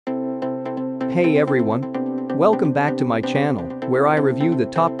Hey everyone! Welcome back to my channel, where I review the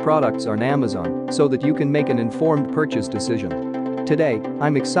top products on Amazon so that you can make an informed purchase decision. Today,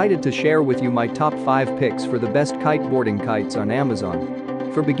 I'm excited to share with you my top 5 picks for the best kiteboarding kites on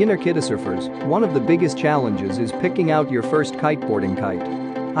Amazon. For beginner kitesurfers, one of the biggest challenges is picking out your first kiteboarding kite.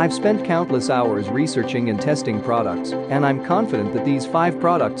 I've spent countless hours researching and testing products, and I'm confident that these 5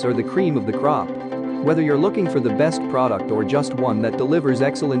 products are the cream of the crop. Whether you're looking for the best product or just one that delivers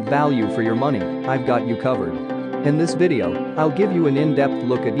excellent value for your money, I've got you covered. In this video, I'll give you an in-depth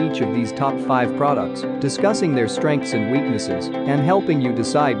look at each of these top 5 products, discussing their strengths and weaknesses, and helping you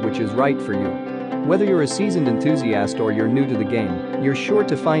decide which is right for you. Whether you're a seasoned enthusiast or you're new to the game, you're sure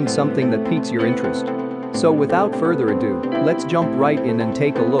to find something that piques your interest. So without further ado, let's jump right in and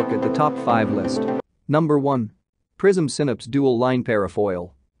take a look at the top 5 list. Number 1. Prism Synops Dual Line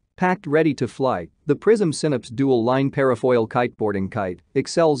Parafoil. Packed ready to fly, the Prism Synops Dual Line Parafoil kiteboarding kite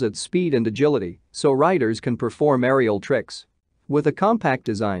excels at speed and agility, so riders can perform aerial tricks. With a compact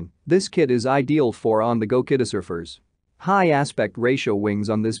design, this kit is ideal for on-the-go kitesurfers. High aspect ratio wings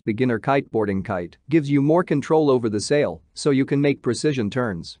on this beginner kiteboarding kite gives you more control over the sail, so you can make precision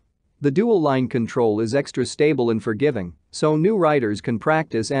turns. The dual line control is extra stable and forgiving, so new riders can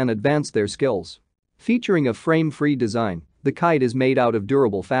practice and advance their skills. Featuring a frame-free design, the kite is made out of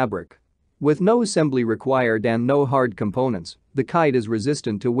durable fabric. With no assembly required and no hard components, the kite is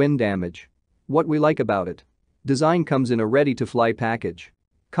resistant to wind damage. What we like about it? Design comes in a ready-to-fly package.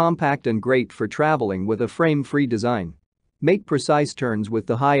 Compact and great for traveling with a frame-free design. Make precise turns with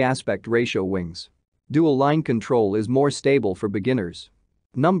the high aspect ratio wings. Dual line control is more stable for beginners.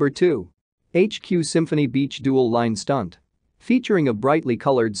 Number 2. HQ Symphony Beach Dual Line Stunt. Featuring a brightly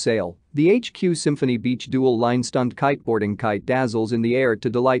colored sail, the HQ Symphony Beach Dual Line Stunt kiteboarding kite dazzles in the air to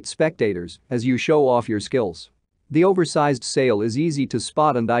delight spectators as you show off your skills. The oversized sail is easy to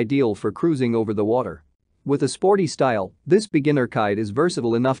spot and ideal for cruising over the water. With a sporty style, this beginner kite is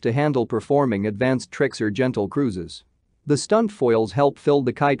versatile enough to handle performing advanced tricks or gentle cruises. The stunt foils help fill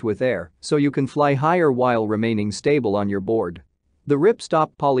the kite with air, so you can fly higher while remaining stable on your board. The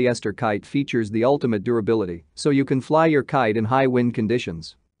ripstop polyester kite features the ultimate durability, so you can fly your kite in high wind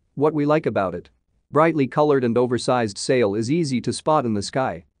conditions. What we like about it? Brightly colored and oversized sail is easy to spot in the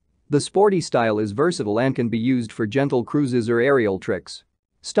sky. The sporty style is versatile and can be used for gentle cruises or aerial tricks.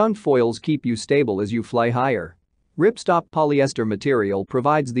 Stunt foils keep you stable as you fly higher. Ripstop polyester material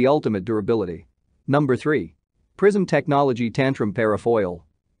provides the ultimate durability. Number 3. Prism Technology Tantrum Parafoil.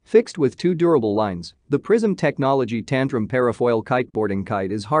 Fixed with 2 durable lines, the Prism Technology Tantrum Parafoil kiteboarding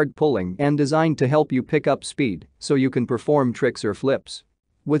kite is hard-pulling and designed to help you pick up speed so you can perform tricks or flips.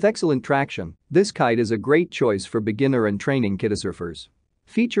 With excellent traction, this kite is a great choice for beginner and training kitesurfers.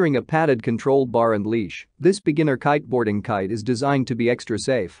 Featuring a padded control bar and leash, this beginner kiteboarding kite is designed to be extra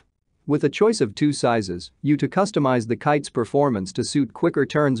safe. With a choice of 2 sizes, you to customize the kite's performance to suit quicker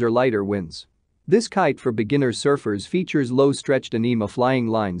turns or lighter winds. This kite for beginner surfers features low-stretched anima flying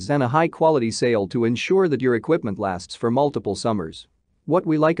lines and a high-quality sail to ensure that your equipment lasts for multiple summers. What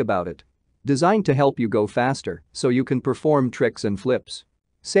we like about it? Designed to help you go faster, so you can perform tricks and flips.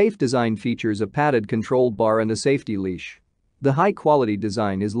 Safe design features a padded control bar and a safety leash. The high-quality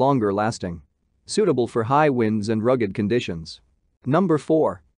design is longer-lasting. Suitable for high winds and rugged conditions. Number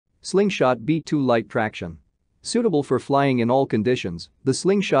 4. Slingshot B2 Light Traction. Suitable for flying in all conditions, the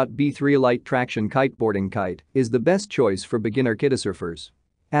Slingshot B3 Light Traction kiteboarding kite is the best choice for beginner kitesurfers.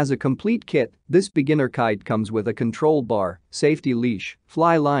 As a complete kit, this beginner kite comes with a control bar, safety leash,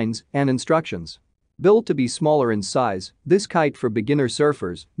 fly lines, and instructions. Built to be smaller in size, this kite for beginner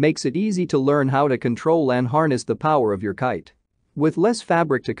surfers makes it easy to learn how to control and harness the power of your kite. With less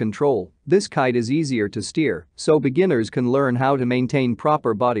fabric to control, this kite is easier to steer, so beginners can learn how to maintain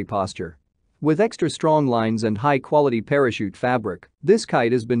proper body posture. With extra strong lines and high-quality parachute fabric, this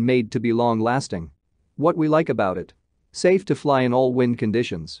kite has been made to be long-lasting. What we like about it? Safe to fly in all wind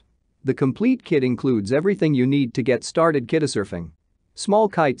conditions. The complete kit includes everything you need to get started kitesurfing. Small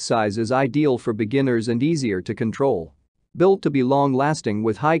kite size is ideal for beginners and easier to control. Built to be long-lasting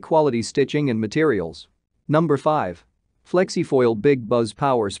with high-quality stitching and materials. Number 5. Flexifoil Big Buzz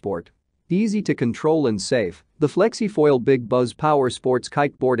Power Sport. Easy to control and safe, the Flexifoil Big Buzz Power Sports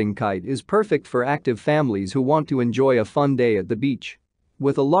kiteboarding kite is perfect for active families who want to enjoy a fun day at the beach.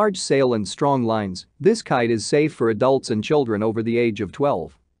 With a large sail and strong lines, this kite is safe for adults and children over the age of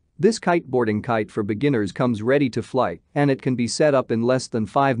 12. This kiteboarding kite for beginners comes ready to fly, and it can be set up in less than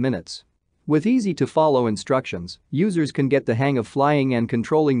 5 minutes. With easy-to-follow instructions, users can get the hang of flying and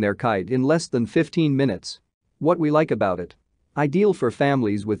controlling their kite in less than 15 minutes. What we like about it? Ideal for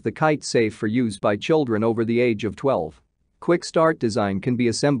families with the kite safe for use by children over the age of 12. Quick start design can be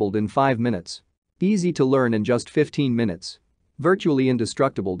assembled in 5 minutes. Easy to learn in just 15 minutes. Virtually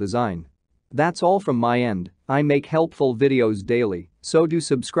indestructible design. That's all from my end. I make helpful videos daily, so do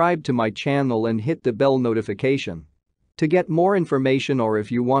subscribe to my channel and hit the bell notification. To get more information or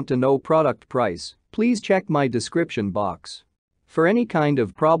if you want to know product price, please check my description box. For any kind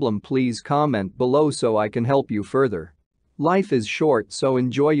of problem, please comment below so I can help you further. Life is short, so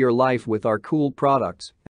enjoy your life with our cool products.